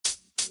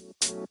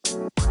Hey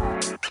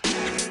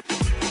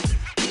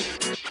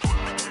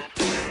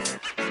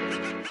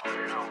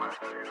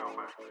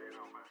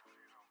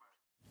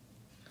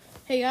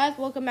guys,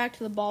 welcome back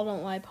to the Ball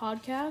Don't Lie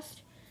podcast.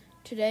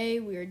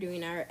 Today we are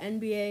doing our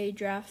NBA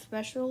draft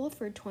special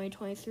for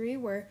 2023,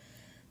 where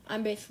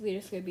I'm basically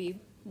just going to be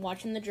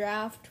watching the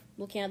draft,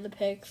 looking at the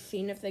picks,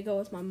 seeing if they go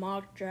with my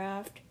mock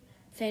draft,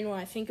 saying what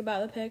I think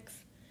about the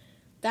picks.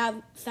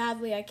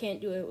 Sadly, I can't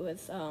do it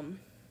with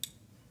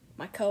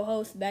my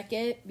co-host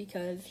Beckett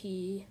because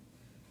he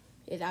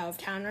is out of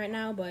town right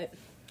now, but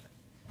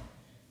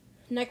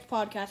next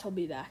podcast he'll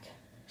be back.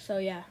 So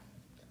yeah.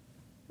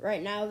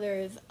 Right now,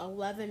 there's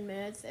 11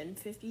 minutes and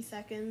 50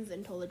 seconds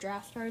until the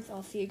draft starts.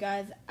 I'll see you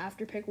guys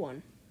after pick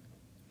one.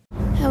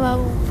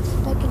 Hello,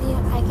 Beckett here.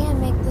 I can't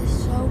make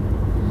this show,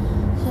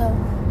 so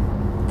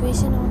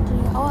Grayson, I want to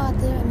go out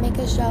there and make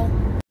a show.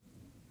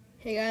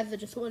 Hey guys, I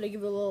just wanted to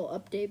give a little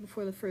update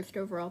before the first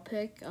overall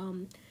pick.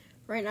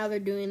 Right now, they're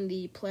doing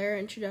the player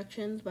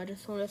introductions, but I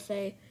just want to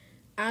say,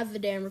 as the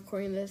day I'm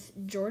recording this,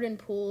 Jordan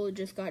Poole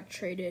just got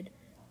traded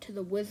to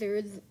the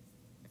Wizards.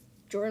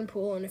 Jordan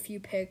Poole and a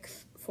few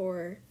picks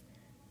for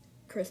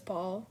Chris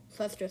Paul.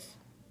 So that's just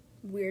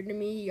weird to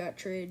me.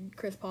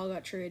 Chris Paul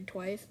got traded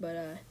twice, but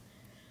I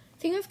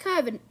think that's kind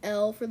of an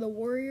L for the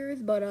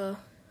Warriors. But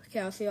okay,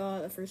 I'll see y'all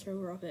at the first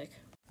overall pick.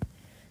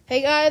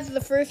 Hey guys,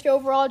 the first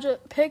overall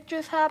pick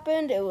just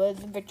happened. It was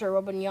Victor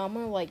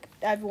Wembanyama, like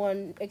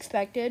everyone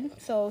expected.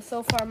 So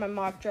far my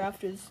mock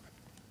draft is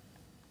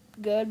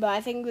good, but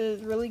I think this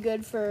is really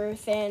good for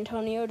San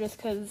Antonio just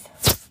because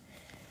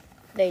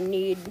they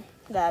need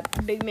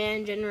that big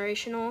man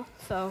generational.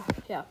 So,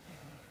 yeah.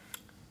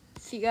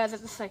 See you guys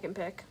at the second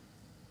pick.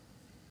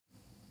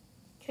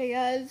 Okay,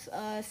 guys.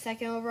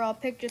 Second overall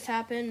pick just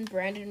happened.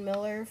 Brandon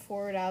Miller,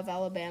 forward out of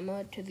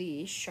Alabama, to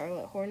the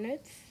Charlotte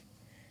Hornets.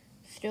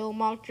 Still,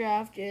 mock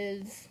draft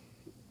is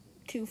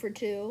 2 for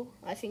 2.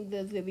 I think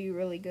this is going to be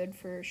really good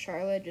for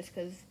Charlotte just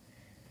because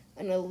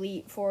an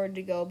elite forward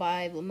to go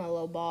by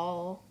LaMelo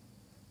Ball.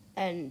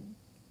 And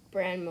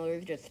Brandon Miller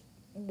is just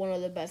one of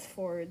the best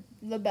forward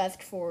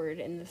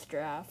in this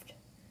draft.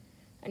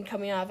 And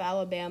coming out of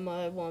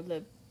Alabama, one of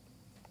the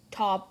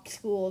top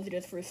schools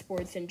just for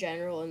sports in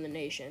general in the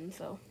nation.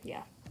 So,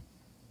 yeah.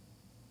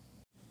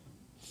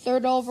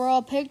 Third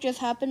overall pick just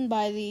happened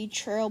by the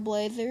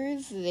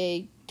Trailblazers.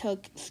 They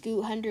took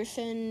Scoot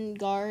Henderson,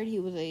 guard. He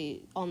was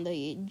on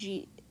the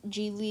G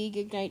League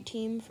Ignite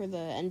team for the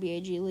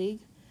NBA G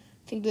League.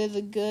 I think there's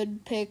a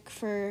good pick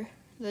for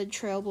the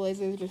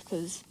Trailblazers just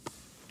because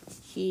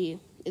he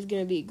is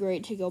going to be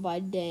great to go by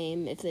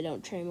Dame if they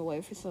don't trade him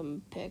away for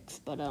some picks.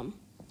 But,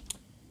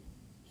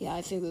 yeah,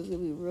 I think this is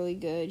going to be really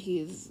good.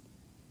 He's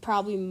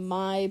probably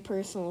my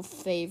personal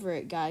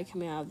favorite guy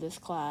coming out of this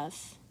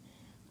class.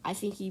 I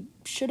think he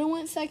should have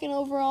went second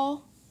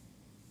overall.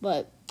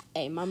 But,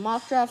 hey, my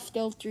mock draft's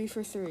still 3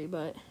 for 3.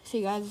 But see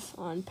you guys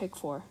on pick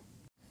 4.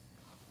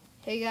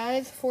 Hey,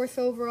 guys, fourth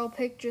overall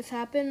pick just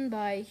happened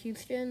by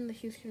Houston, the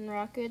Houston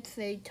Rockets.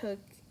 They took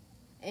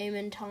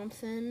Amen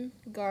Thompson,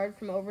 guard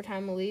from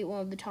Overtime Elite,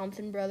 one of the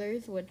Thompson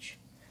brothers, which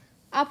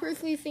I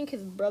personally think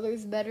his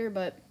brother's better,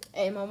 but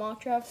hey, my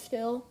mock draft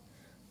still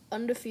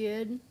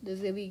undefeated. This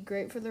is going to be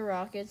great for the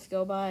Rockets.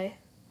 Go by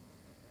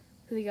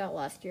who they got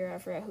last year. I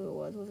forgot who it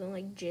was. Wasn't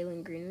like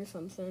Jalen Green or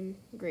something.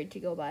 Great to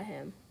go by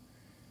him.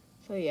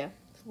 So yeah,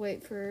 let's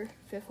wait for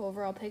fifth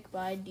overall pick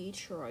by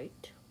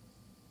Detroit.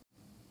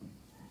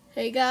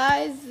 Hey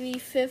guys, the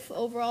fifth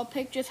overall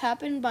pick just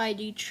happened by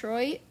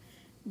Detroit.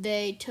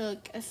 They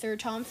took Ausar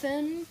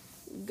Thompson,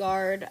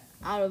 guard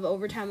out of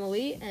Overtime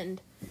Elite,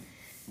 and I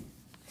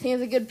think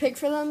it's a good pick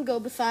for them. Go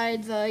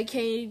besides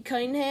Cade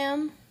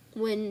Cunningham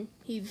when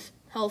he's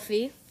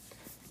healthy.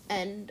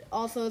 And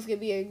also it's going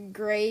to be a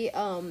great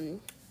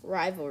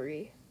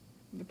rivalry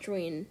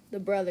between the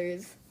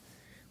brothers.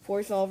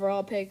 Fourth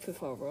overall pick,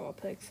 fifth overall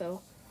pick.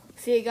 So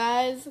see you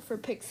guys for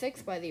pick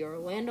 6 by the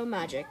Orlando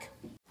Magic.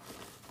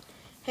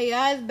 Hey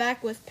guys,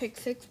 back with pick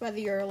 6 by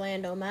the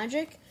Orlando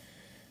Magic.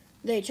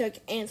 They took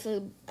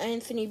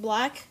Anthony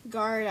Black,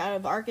 guard out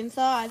of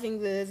Arkansas. I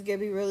think this is going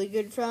to be really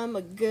good for him.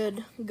 A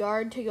good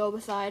guard to go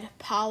beside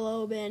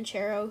Paolo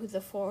Banchero, who's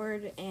a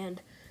forward,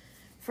 and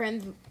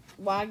Franz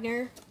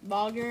Wagner,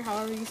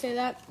 however you say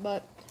that.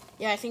 But,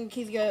 yeah, I think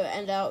he's going to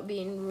end up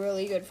being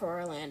really good for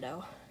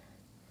Orlando.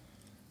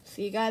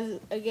 See you guys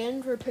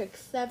again for pick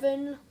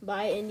 7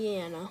 by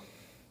Indiana.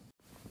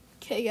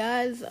 Okay,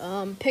 guys,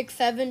 pick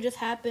 7 just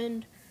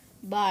happened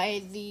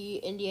by the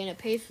Indiana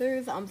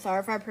Pacers. I'm sorry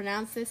if I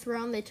pronounced this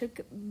wrong. They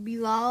took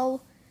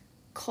Bilal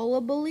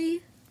Koulibaly.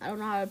 I don't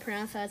know how to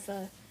pronounce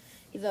that.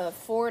 He's a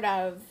forward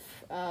out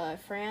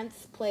of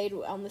France. Played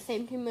on the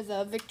same team as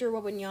Victor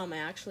Wembanyama,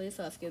 actually,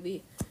 so that's going to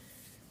be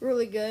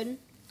really good.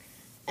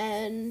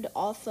 And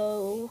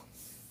also,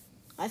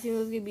 I think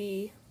it's going to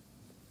be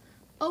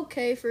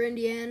okay for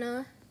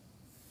Indiana.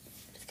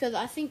 Just because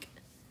I think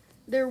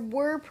there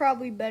were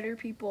probably better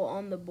people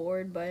on the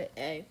board, but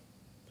hey,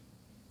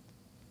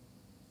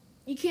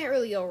 you can't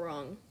really go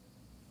wrong.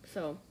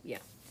 So, yeah.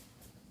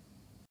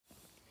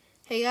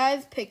 Hey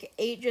guys, pick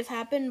 8 just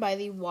happened by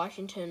the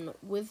Washington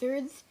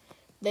Wizards.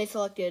 They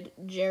selected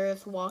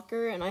Jarris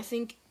Walker, and I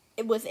think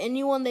with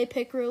anyone they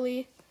pick,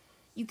 really,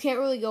 you can't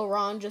really go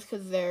wrong just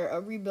because they're a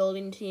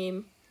rebuilding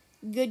team.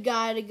 Good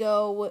guy to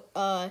go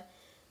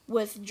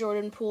with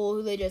Jordan Poole,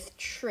 who they just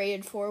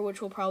traded for, which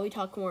we'll probably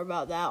talk more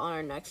about that on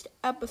our next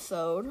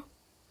episode.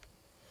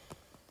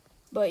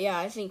 But yeah,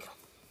 I think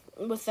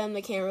with them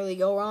they can't really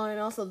go wrong. And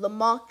also the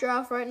mock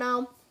draft right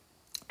now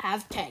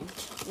have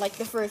tanked. Like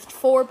the first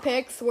 4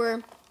 picks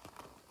were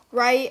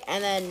right,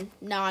 and then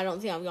now I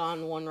don't think I've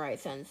gotten one right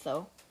since.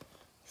 So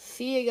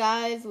see you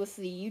guys with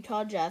the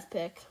Utah Jazz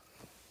pick.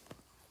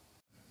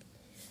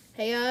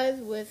 Hey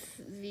guys,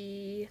 with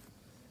the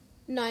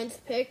 9th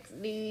pick,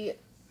 the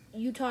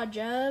Utah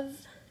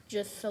Jazz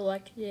just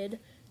selected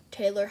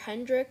Taylor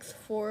Hendricks,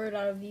 forward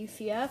out of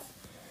UCF.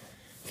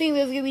 I think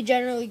this is going to be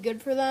generally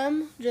good for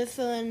them. Just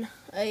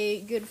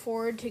a good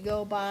forward to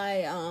go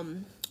by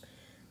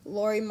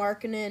Lauri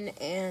Markkanen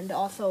and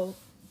also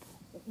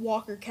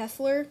Walker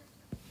Kessler.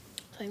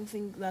 I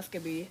think that's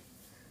going to be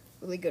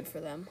really good for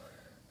them.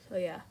 So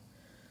yeah.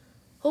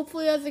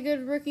 Hopefully has a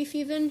good rookie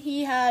season.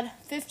 He had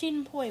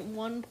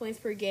 15.1 points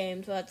per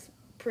game, so that's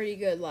pretty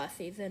good last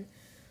season.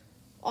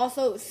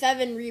 Also,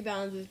 7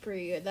 rebounds is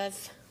pretty good.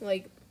 That's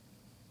like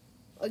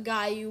a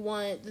guy you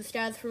want, the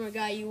stats from a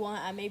guy you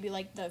want at maybe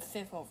like the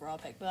 5th overall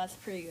pick, but that's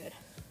pretty good.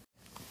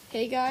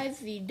 Hey guys,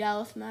 the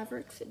Dallas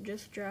Mavericks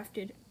just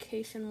drafted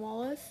Cason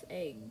Wallace,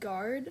 a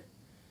guard,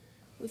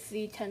 with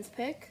the 10th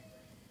pick.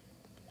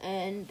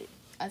 And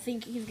I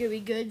think he's going to be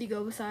good to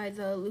go besides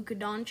Luka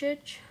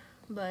Doncic,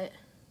 but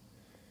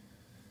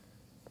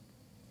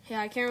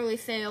yeah, I can't really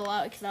say a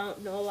lot because I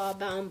don't know a lot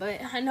about him, but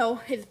I know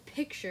his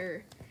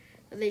picture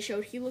that they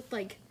showed, he looked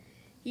like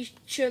he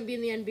shouldn't be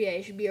in the NBA.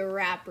 He should be a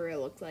rapper, it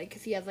looked like,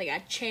 because he has like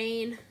a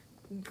chain,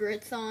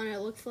 grits on, it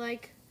looks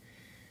like.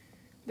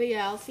 But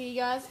yeah, I'll see you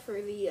guys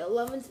for the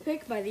 11th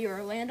pick by the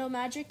Orlando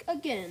Magic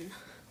again.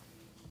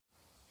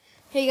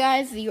 Hey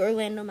guys, the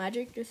Orlando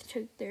Magic just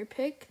took their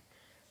pick.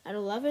 At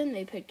 11,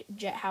 they picked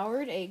Jet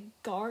Howard, a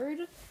guard.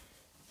 I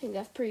think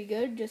that's pretty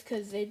good just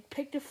because they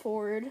picked a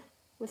forward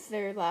with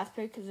their last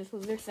pick because this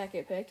was their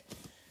 2nd pick.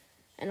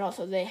 And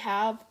also they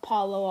have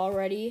Paulo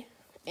already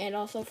and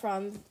also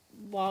Franz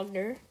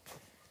Wagner.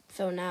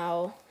 So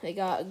now they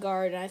got a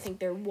guard, and I think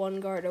they're 1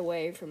 guard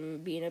away from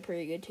being a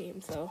pretty good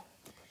team. So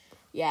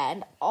yeah,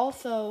 and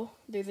also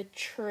there's a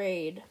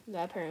trade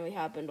that apparently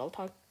happened. I'll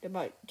talk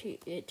about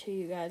it to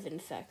you guys in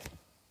a sec.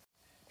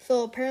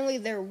 So apparently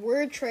there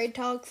were trade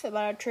talks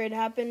about a trade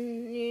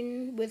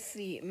happening with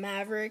the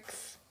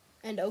Mavericks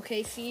and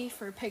OKC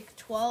for pick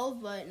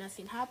 12, but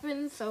nothing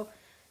happened. So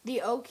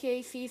the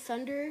OKC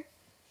Thunder,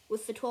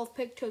 with the 12th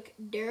pick, took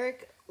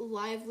Derek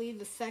Lively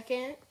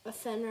II, a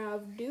center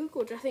of Duke,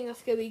 which I think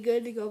that's going to be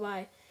good to go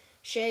by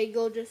Shai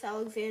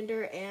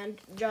Gilgeous-Alexander and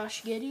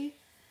Josh Giddey.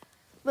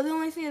 But the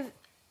only thing is,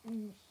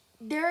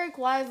 Derek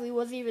Lively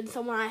wasn't even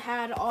someone I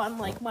had on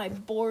like my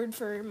board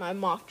for my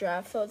mock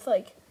draft. So it's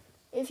like,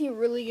 is he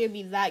really going to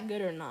be that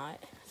good or not?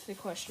 That's the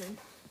question.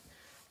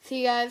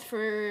 See you guys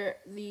for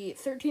the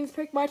 13th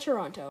pick by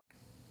Toronto.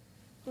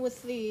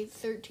 With the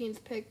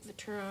 13th pick, the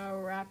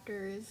Toronto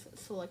Raptors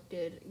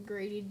selected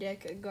Grady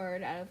Dick, a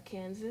guard out of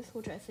Kansas,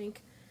 which I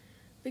think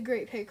is a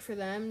great pick for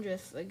them.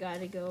 Just a guy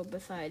to go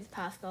besides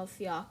Pascal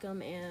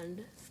Siakam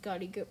and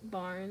Scotty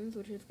Barnes,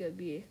 which is going to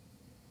be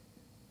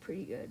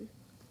pretty good.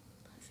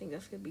 I think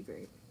that's going to be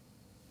great.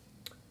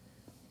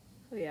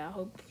 So yeah, I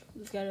hope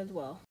this guy does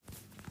well.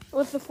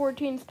 With the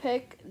 14th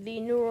pick, the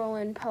New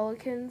Orleans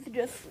Pelicans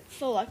just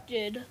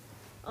selected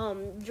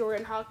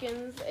Jordan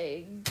Hawkins,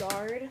 a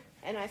guard,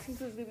 and I think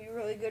this is going to be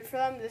really good for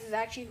them. This is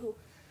actually who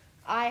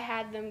I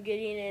had them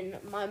getting in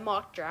my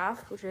mock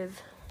draft, which is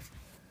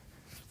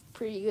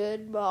pretty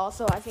good, but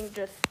also I think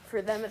just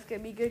for them it's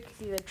going to be good because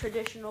he's a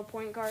traditional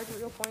point guard,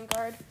 real point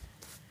guard.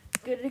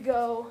 Good to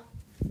go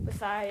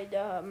beside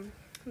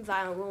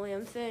Zion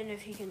Williamson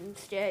if he can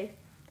stay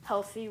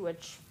healthy,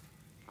 which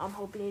I'm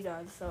hoping he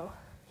does, so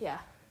yeah.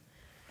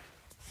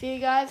 See you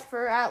guys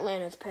for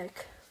Atlanta's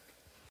pick.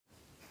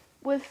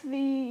 With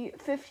the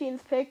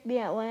 15th pick, the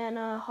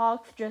Atlanta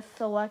Hawks just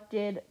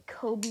selected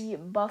Kobe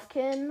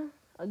Buffkin,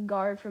 a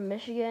guard from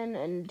Michigan.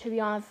 And to be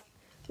honest,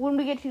 when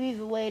we get to these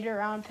later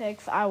round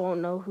picks, I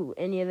won't know who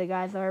any of the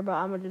guys are, but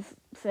I'm going to just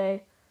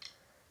say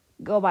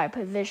go by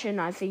position.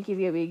 I think he's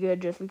going to be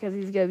good just because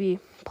he's going to be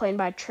playing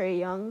by Trae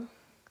Young.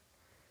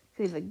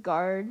 He's a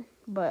guard.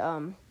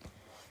 But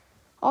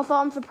also,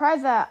 I'm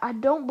surprised that I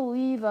don't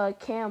believe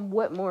Cam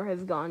Whitmore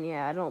has gone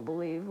yet. I don't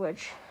believe,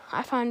 which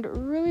I find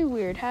really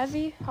weird. Has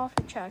he? I'll have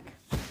to check.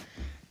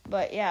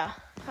 But yeah,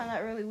 I find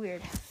that really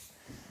weird.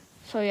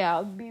 So yeah,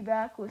 I'll be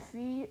back with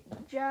the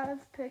Jazz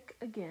pick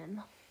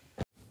again.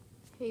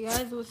 Hey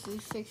guys, with the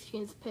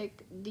 16th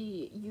pick,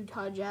 the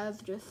Utah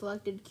Jazz just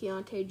selected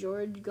Keontae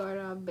George, guard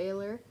out of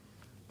Baylor,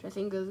 which I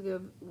think is going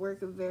to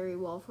work very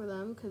well for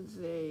them because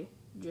they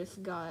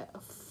just got a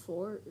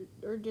forward,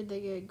 or did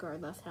they get a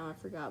guard last time?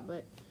 I forgot,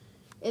 but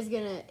it's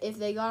gonna, if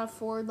they got a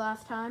forward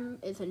last time,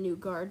 it's a new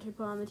guard to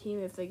put on the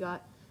team. If they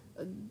got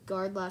a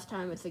guard last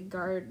time. It's a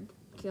guard,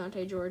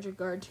 Keontae George, a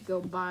guard to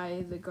go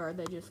by the guard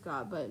they just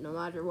got. But no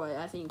matter what,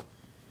 I think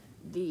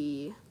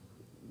the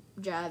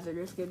Jazz are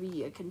just going to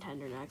be a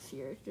contender next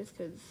year just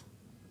because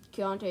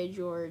Keontae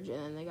George, and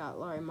then they got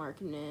Larry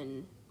Markkinen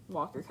and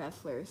Walker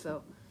Kessler.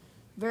 So,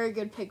 very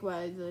good pick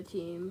by the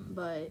team.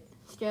 But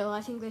still,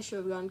 I think they should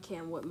have gone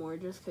Cam Whitmore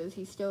just because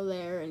he's still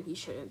there and he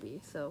shouldn't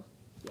be. So,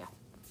 yeah.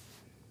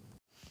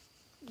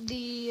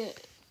 The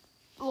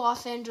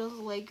Los Angeles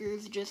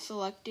Lakers just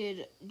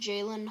selected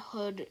Jalen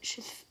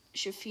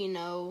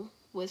Hood-Schifino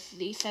with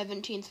the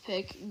 17th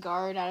pick,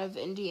 guard out of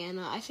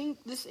Indiana. I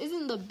think this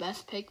isn't the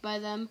best pick by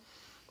them,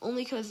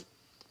 only because,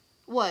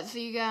 so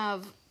you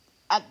have,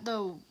 at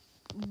the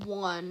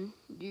 1,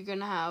 you're going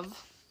to have,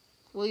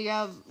 you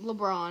have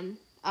LeBron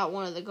at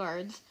one of the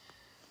guards.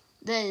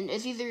 Then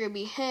it's either going to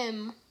be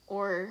him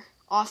or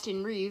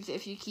Austin Reeves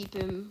if you keep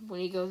him when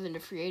he goes into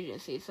free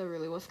agency. So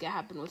really what's going to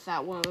happen with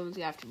that? One of them is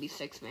going to have to be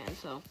 6-man.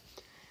 So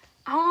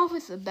I don't know if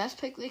it's the best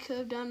pick they could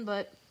have done,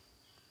 but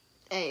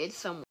hey, it's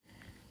somewhere.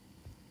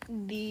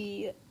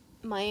 The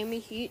Miami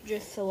Heat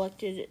just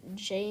selected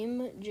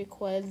James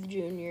Jaquez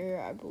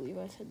Jr., I believe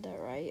I said that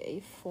right,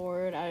 a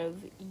forward out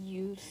of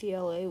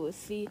UCLA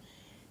with the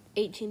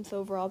 18th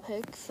overall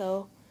pick.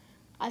 So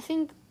I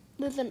think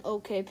this is an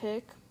okay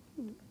pick.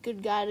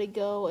 Good guy to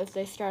go, if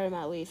they start him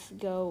at least,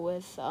 go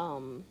with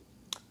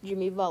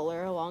Jimmy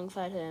Butler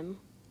alongside him.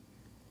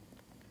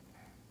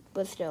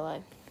 But still,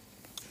 I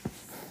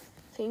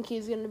think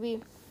he's going to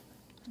be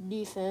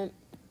decent,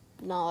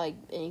 not like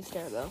any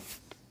star though.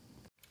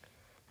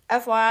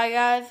 FYI,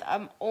 guys,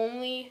 I'm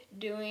only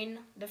doing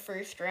the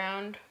first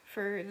round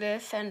for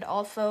this, and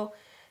also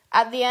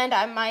at the end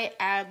I might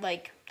add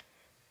like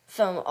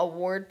some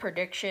award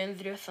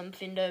predictions, just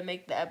something to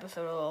make the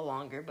episode a little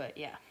longer, but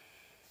yeah.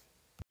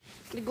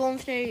 The Golden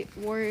State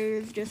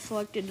Warriors just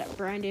selected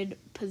Brandon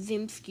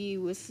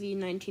Podziemski with the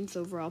 19th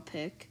overall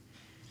pick,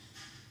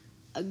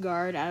 a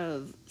guard out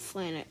of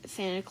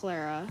Santa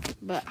Clara,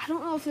 but I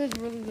don't know if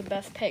it's really the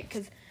best pick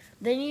because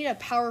they need a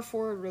power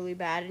forward really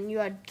bad, and you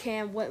had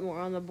Cam Whitmore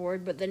on the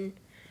board, but then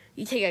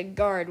you take a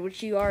guard,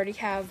 which you already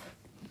have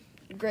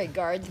great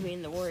guards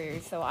being the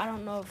Warriors, so I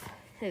don't know if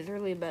it's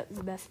really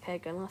the best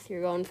pick unless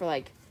you're going for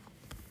like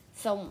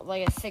a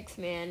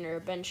 6-man or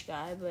a bench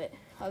guy, but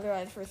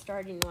otherwise for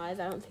starting-wise,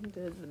 I don't think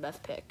this is the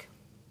best pick.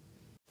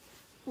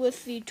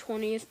 With the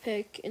 20th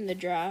pick in the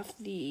draft,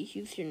 the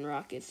Houston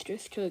Rockets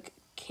just took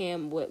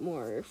Cam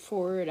Whitmore,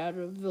 forward out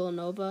of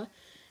Villanova.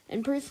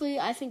 And personally,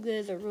 I think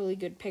this is a really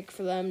good pick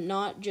for them,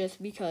 not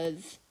just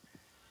because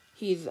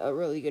he's a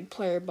really good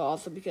player, but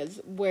also because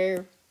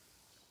where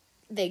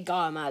they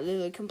got him at.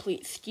 This is a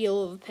complete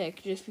steal of a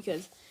pick just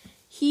because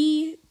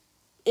he,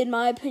 in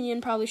my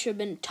opinion, probably should have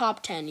been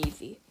top 10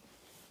 easy.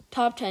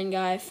 Top 10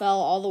 guy,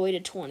 fell all the way to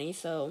 20,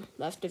 so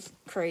that's just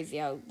crazy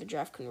how the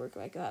draft can work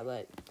like that.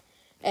 But,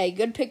 hey,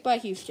 good pick by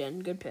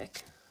Houston. Good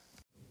pick.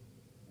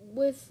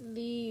 With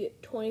the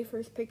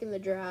 21st pick in the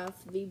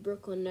draft, the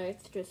Brooklyn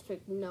Nets just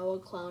took Noah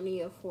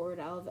Clowney, a forward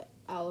out of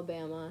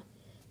Alabama.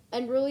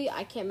 And really,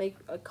 I can't make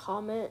a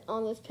comment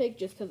on this pick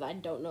just because I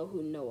don't know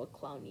who Noah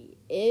Clowney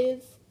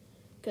is.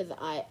 Because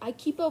I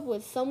keep up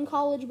with some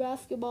college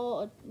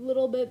basketball a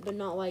little bit, but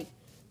not like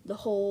the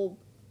whole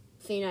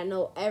thing. I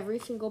know every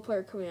single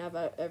player coming out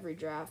of every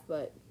draft,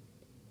 but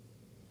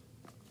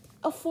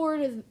a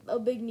forward is a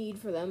big need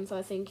for them, so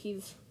I think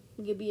he's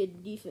going to be a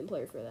decent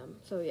player for them.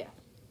 So, yeah.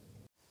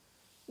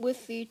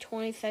 With the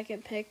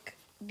 22nd pick,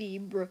 the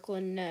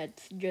Brooklyn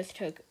Nets just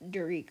took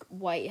Dariq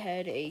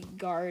Whitehead, a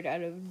guard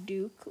out of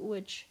Duke,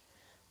 which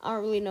I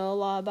don't really know a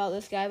lot about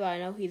this guy, but I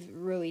know he's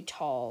really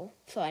tall,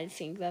 so I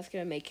think that's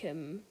going to make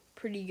him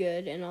pretty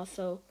good. And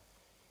also,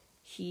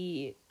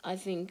 I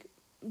think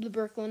the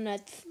Brooklyn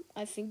Nets,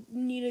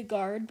 need a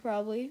guard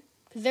probably,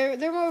 because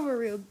they're more of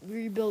a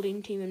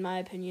rebuilding team in my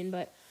opinion,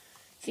 but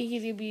I think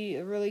he's going to be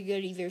a really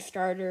good either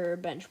starter or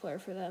bench player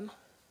for them.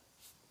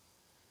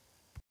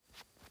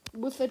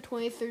 With the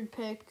 23rd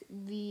pick,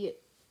 the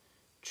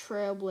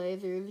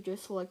Trailblazers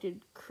just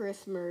selected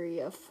Chris Murray,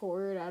 a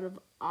forward out of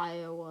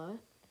Iowa.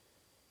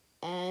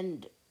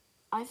 And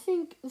I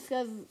think this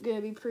guy's going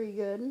to be pretty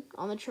good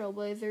on the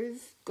Trailblazers.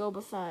 Go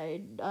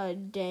beside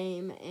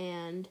Dame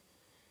and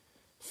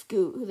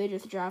Scoot, who they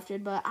just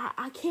drafted. But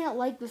I can't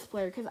like this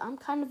player because I'm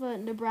kind of a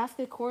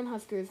Nebraska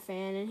Cornhuskers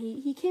fan, and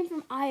he came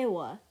from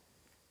Iowa.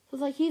 So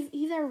it's like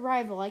he's our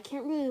rival. I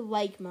can't really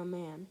like my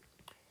man.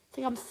 It's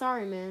like, I'm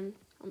sorry, man.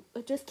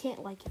 I just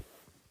can't like him.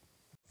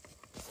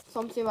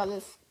 Something about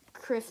this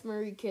Chris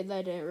Murray kid that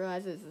I didn't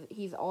realize is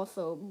he's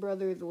also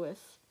brothers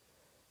with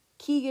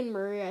Keegan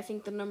Murray, I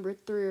think the number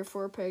 3 or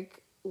 4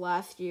 pick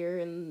last year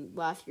in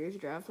last year's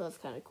draft, so that's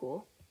kind of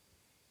cool.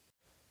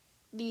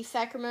 The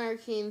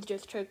Sacramento Kings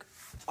just took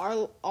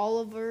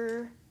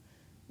Oliver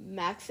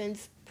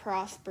Maxence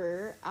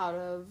Prosper out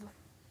of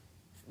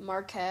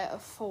Marquette, a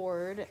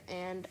forward,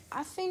 and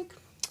I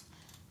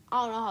don't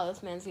know how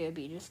this man's going to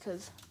be just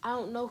because I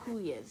don't know who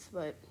he is,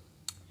 but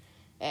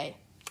hey,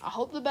 I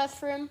hope the best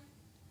for him,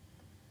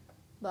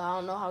 but I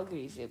don't know how good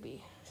he's going to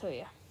be, so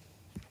yeah.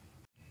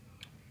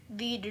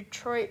 The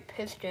Detroit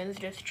Pistons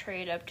just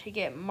traded up to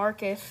get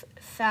Marcus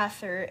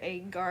Sasser, a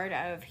guard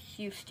out of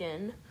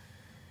Houston.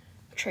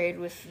 Trade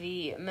with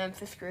the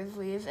Memphis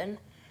Grizzlies, and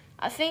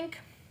I think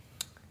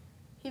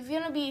he's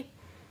going to be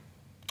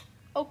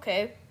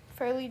okay,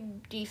 fairly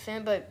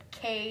decent, but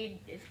Cade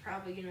is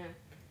probably going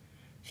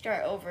to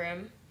start over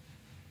him,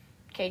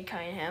 Cade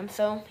Cunningham.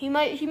 So he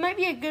might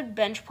be a good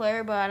bench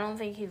player, but I don't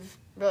think he's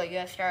really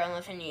going to start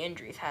unless any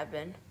injuries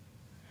happen.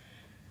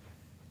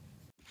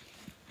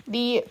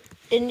 The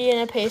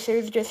Indiana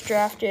Pacers just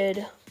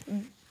drafted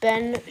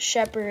Ben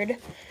Shepherd,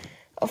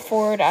 a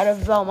forward out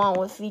of Belmont,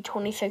 with the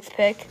 26th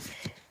pick.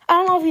 I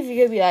don't know if he's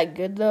going to be that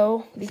good,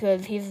 though,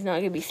 because he's not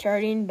going to be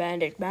starting.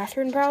 Benedict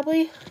Mathurin,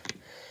 probably.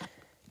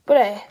 But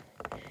hey,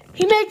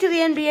 he made it to the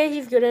NBA.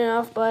 He's good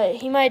enough, but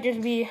he might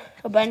just be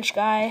a bench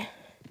guy.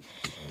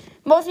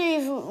 Most of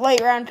these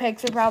late-round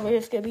picks are probably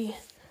just going to be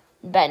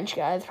bench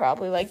guys,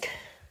 probably like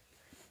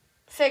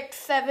 6,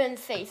 7,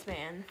 safe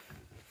man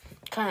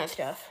kind of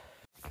stuff.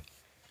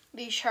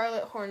 The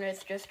Charlotte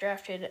Hornets just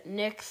drafted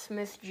Nick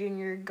Smith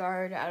Jr.,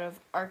 guard out of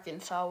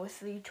Arkansas, with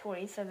the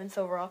 27th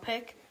overall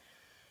pick,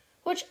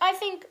 which I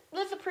think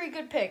was a pretty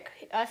good pick.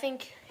 I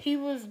think he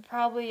was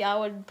probably, I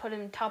would put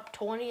him top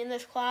 20 in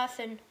this class,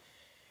 and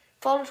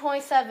fell to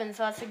 27,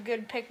 so that's a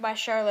good pick by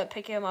Charlotte,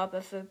 picking him up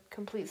as a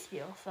complete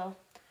steal. So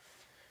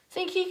I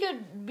think he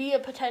could be a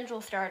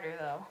potential starter,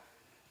 though,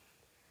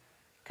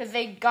 because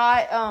they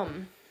got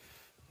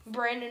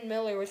Brandon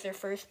Miller with their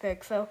first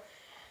pick, so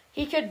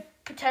he could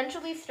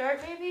potentially start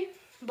maybe,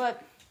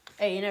 but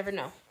hey, you never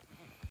know.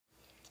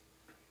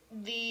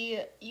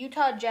 The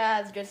Utah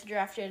Jazz just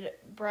drafted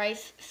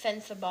Bryce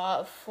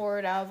Sensabaugh, a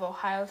forward out of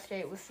Ohio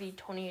State, with the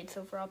 28th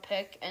overall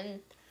pick. And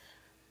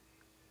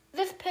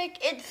this pick,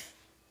 it's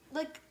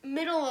like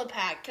middle of the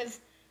pack, because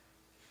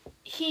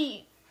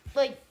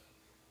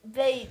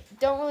they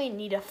don't really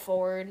need a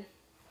forward,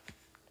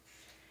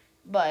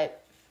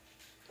 but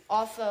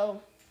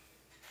also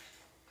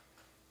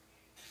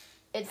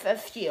it's a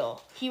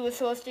steal. He was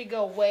supposed to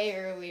go way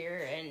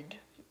earlier, and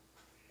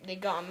they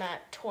got him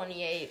at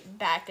 28,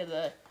 back of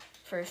the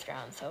first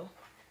round. So,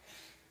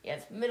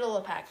 yes, middle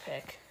of the pack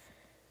pick.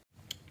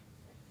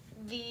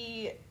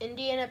 The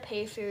Indiana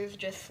Pacers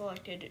just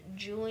selected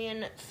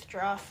Julian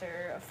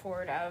Strasser, a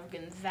forward out of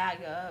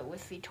Gonzaga,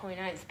 with the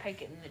 29th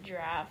pick in the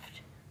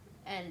draft.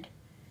 And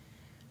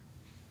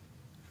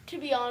to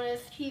be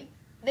honest,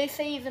 they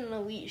say he's an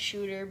elite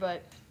shooter,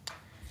 but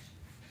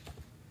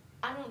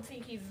I don't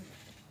think he's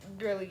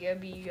really going to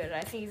be good.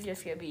 I think he's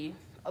just going to be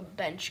a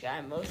bench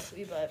guy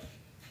mostly, but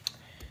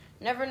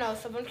never know.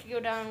 Someone could go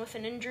down with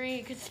an injury,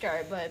 he could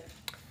start, but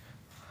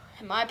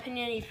in my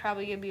opinion, he's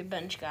probably going to be a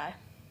bench guy.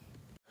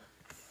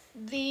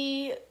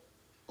 The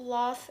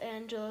Los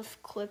Angeles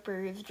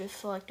Clippers just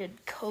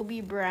selected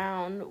Kobe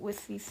Brown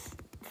with the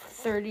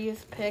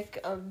 30th pick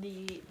of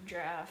the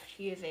draft.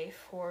 He is a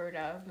forward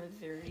out of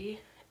Missouri,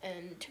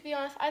 and to be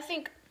honest, I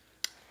think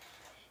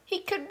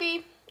he could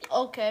be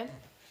okay.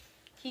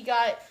 He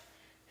got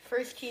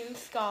first-team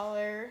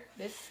scholar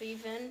this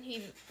season.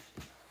 He's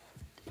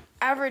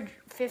averaged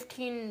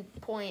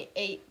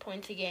 15.8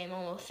 points a game,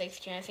 almost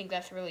 16. I think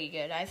that's really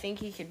good. I think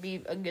he could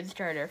be a good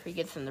starter if he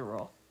gets in the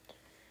role.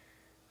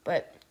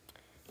 But,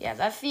 yeah,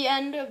 that's the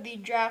end of the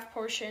draft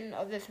portion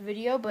of this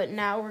video. But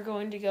now we're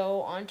going to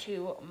go on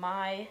to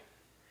my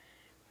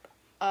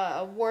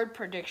award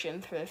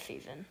predictions for this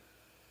season.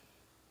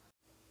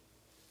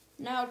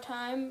 Now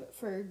time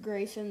for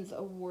Grayson's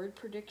award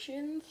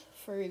predictions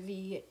for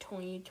the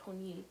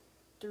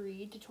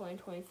 2023 to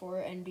 2024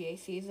 NBA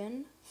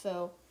season.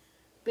 So,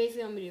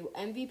 basically, I'm going to do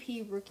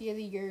MVP, Rookie of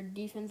the Year,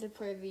 Defensive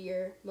Player of the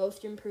Year,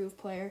 Most Improved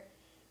Player,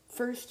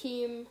 First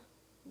Team,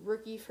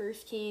 Rookie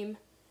First Team,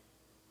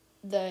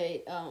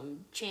 the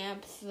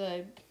champs,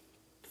 the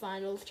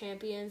Finals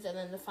champions, and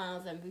then the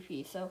Finals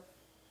MVP. So,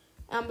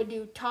 I'm going to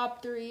do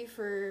top 3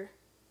 for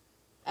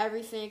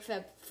everything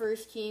except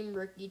First Team,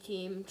 Rookie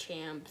Team,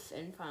 champs,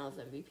 and Finals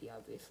MVP,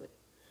 obviously.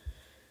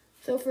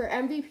 So, for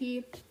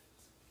MVP,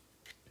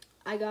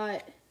 I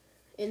got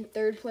in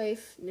third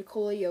place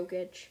Nikola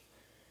Jokic.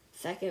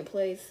 Second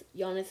place,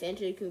 Giannis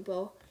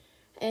Antetokounmpo.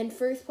 And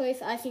first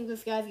place, I think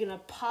this guy's going to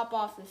pop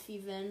off this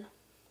season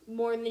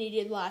more than he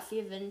did last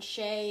season,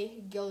 Shai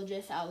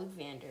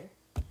Gilgeous-Alexander.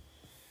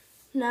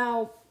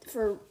 Now,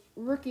 for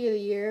Rookie of the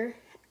Year,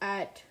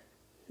 at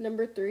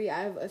number 3,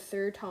 I have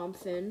Ausar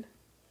Thompson.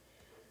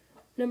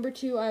 Number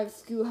 2, I have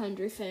Scoot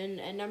Henderson.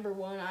 And number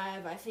 1, I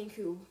have, I think,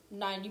 who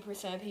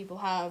 90% of people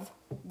have,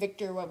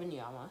 Victor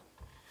Wembanyama.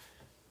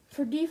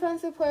 For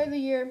Defensive Player of the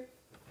Year,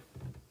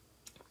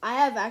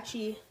 I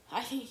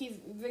think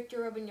Victor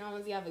Wembanyama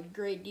is going to have a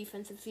great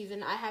defensive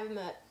season. I have him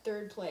at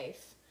third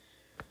place.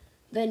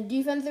 Then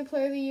Defensive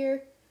Player of the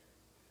Year,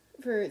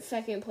 for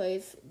second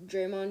place,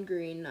 Draymond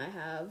Green,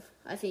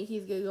 I think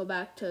he's going to go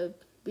back to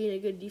being a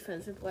good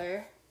defensive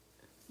player.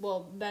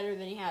 Well, better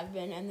than he has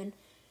been. And then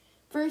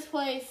first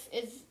place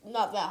is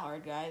not that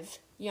hard, guys.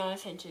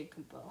 Giannis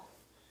Antetokounmpo.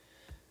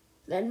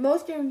 Then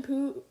Most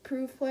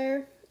Improved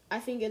Player, I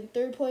think in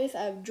third place,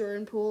 I have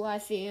Jordan Poole. I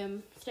see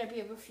him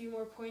stepping up a few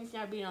more points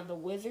now being on the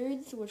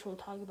Wizards, which we'll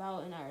talk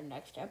about in our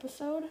next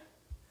episode.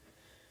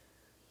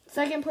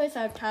 Second place,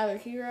 I have Tyler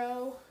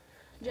Hero.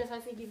 I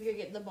think he's going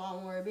to get the ball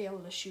more, be able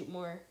to shoot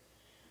more.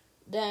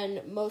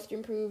 Then most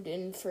improved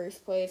in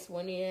first place,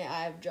 winning it,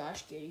 I have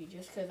Josh Giddey,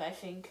 just because I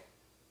think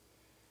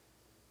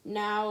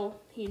now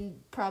he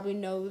probably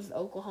knows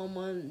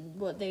Oklahoma and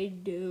what they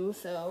do,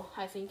 so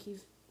I think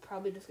he's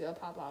probably just going to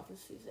pop off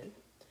this season.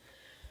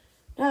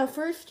 Now, the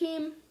first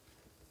team,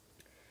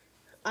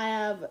 I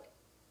have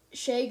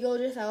Shai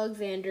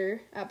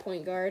Gilgeous-Alexander at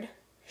point guard.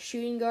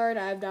 Shooting guard,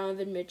 I have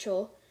Donovan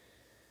Mitchell.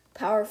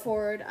 Power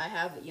forward, I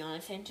have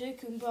Giannis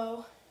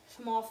Antetokounmpo.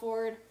 Small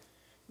forward,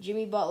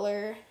 Jimmy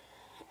Butler.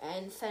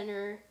 And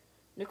center,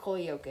 Nikola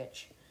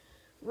Jokic.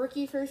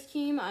 Rookie first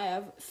team, I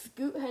have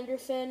Scoot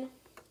Henderson,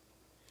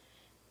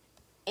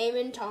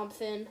 Amen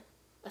Thompson,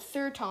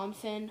 Ausar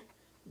Thompson,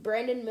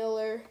 Brandon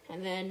Miller,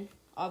 and then,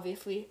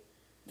 obviously,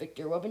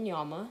 Victor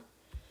Wembanyama.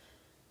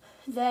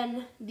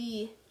 Then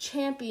the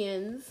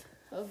champions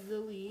of the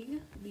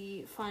league,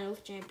 the finals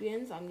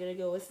champions, I'm going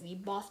to go with the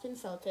Boston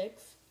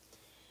Celtics.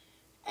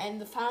 And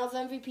the finals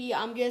MVP,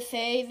 I'm going to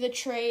say the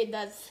trade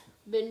that's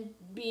been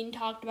being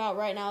talked about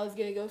right now is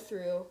going to go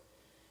through.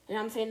 And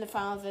I'm saying the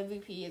finals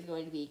MVP is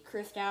going to be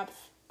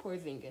Kristaps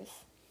Porzingis.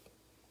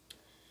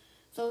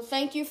 So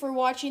thank you for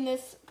watching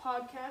this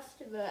podcast,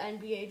 the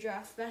NBA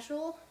Draft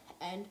Special.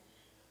 And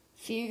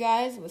see you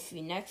guys with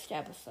the next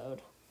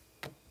episode.